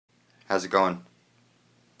How's it going?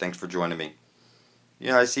 Thanks for joining me. You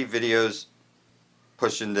know, I see videos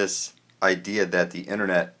pushing this idea that the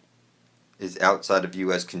internet is outside of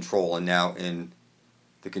U.S. control and now in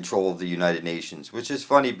the control of the United Nations, which is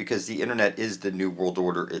funny because the internet is the New World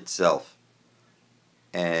Order itself.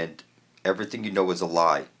 And everything you know is a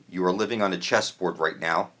lie. You are living on a chessboard right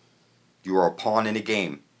now. You are a pawn in a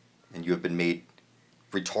game, and you have been made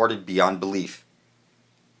retarded beyond belief.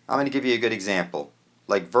 I'm going to give you a good example.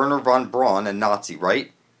 Like Wernher von Braun, a Nazi,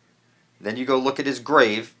 right? Then you go look at his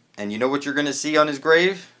grave, and you know what you're going to see on his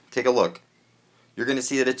grave? Take a look. You're going to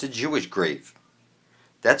see that it's a Jewish grave.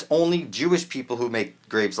 That's only Jewish people who make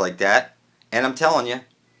graves like that. And I'm telling you,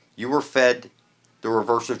 you were fed the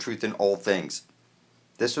reverse of truth in all things.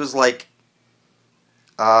 This was like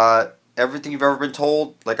everything you've ever been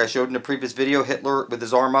told. Like I showed in a previous video, Hitler with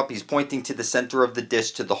his arm up, he's pointing to the center of the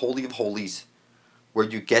dish, to the Holy of Holies, where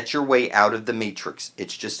you get your way out of the matrix.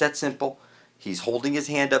 It's just that simple. He's holding his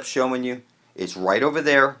hand up showing you. It's right over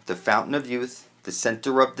there, the fountain of youth, the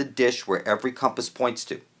center of the dish where every compass points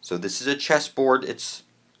to. So this is a chessboard. It's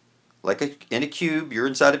like in a cube. You're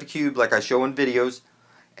inside of a cube like I show in videos.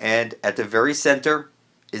 And at the very center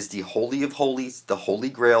is the Holy of Holies, the Holy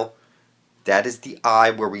Grail. That is the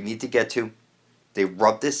eye where we need to get to. They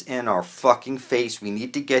rub this in our fucking face. We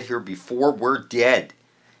need to get here before we're dead.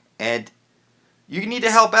 And you need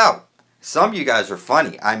to help out. Some of you guys are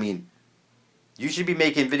funny. I mean, you should be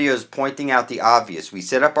making videos pointing out the obvious. We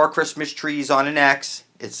set up our Christmas trees on an X.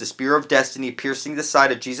 It's the spear of destiny piercing the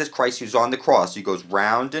side of Jesus Christ who's on the cross. He goes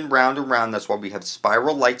round and round and round. That's why we have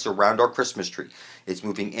spiral lights around our Christmas tree. It's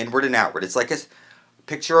moving inward and outward. It's like a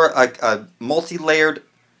picture, a multi-layered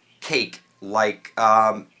cake, like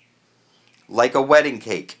a wedding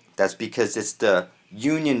cake. That's because it's the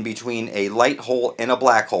union between a light hole and a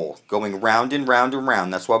black hole going round and round and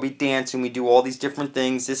round. That's why we dance and we do all these different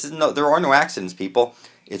things. There are no accidents, people.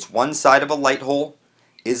 It's one side of a light hole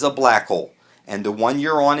is a black hole, and the one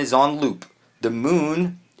you're on is on loop. The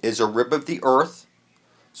moon is a rib of the earth,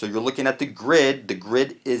 so you're looking at the grid. The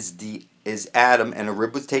grid is Adam, and a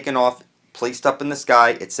rib was taken off, placed up in the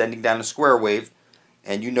sky. It's sending down a square wave,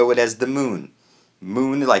 and you know it as the moon.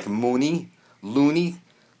 Moon like moony, loony,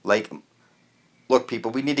 like. Look,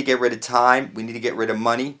 people, we need to get rid of time, we need to get rid of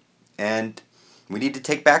money, and we need to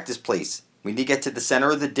take back this place. We need to get to the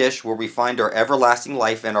center of the dish where we find our everlasting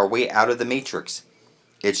life and our way out of the matrix.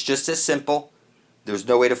 It's just as simple. There's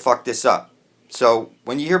no way to fuck this up. So,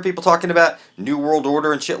 when you hear people talking about New World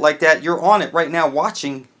Order and shit like that, you're on it right now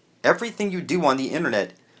watching everything you do on the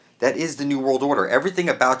internet. That is the New World Order. Everything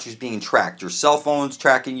about you is being tracked. Your cell phone's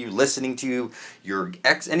tracking you, listening to you.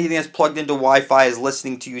 Anything that's plugged into Wi-Fi is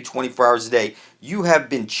listening to you 24 hours a day. You have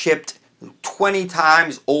been chipped 20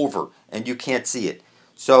 times over, and you can't see it.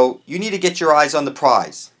 So you need to get your eyes on the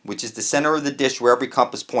prize, which is the center of the dish where every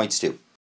compass points to.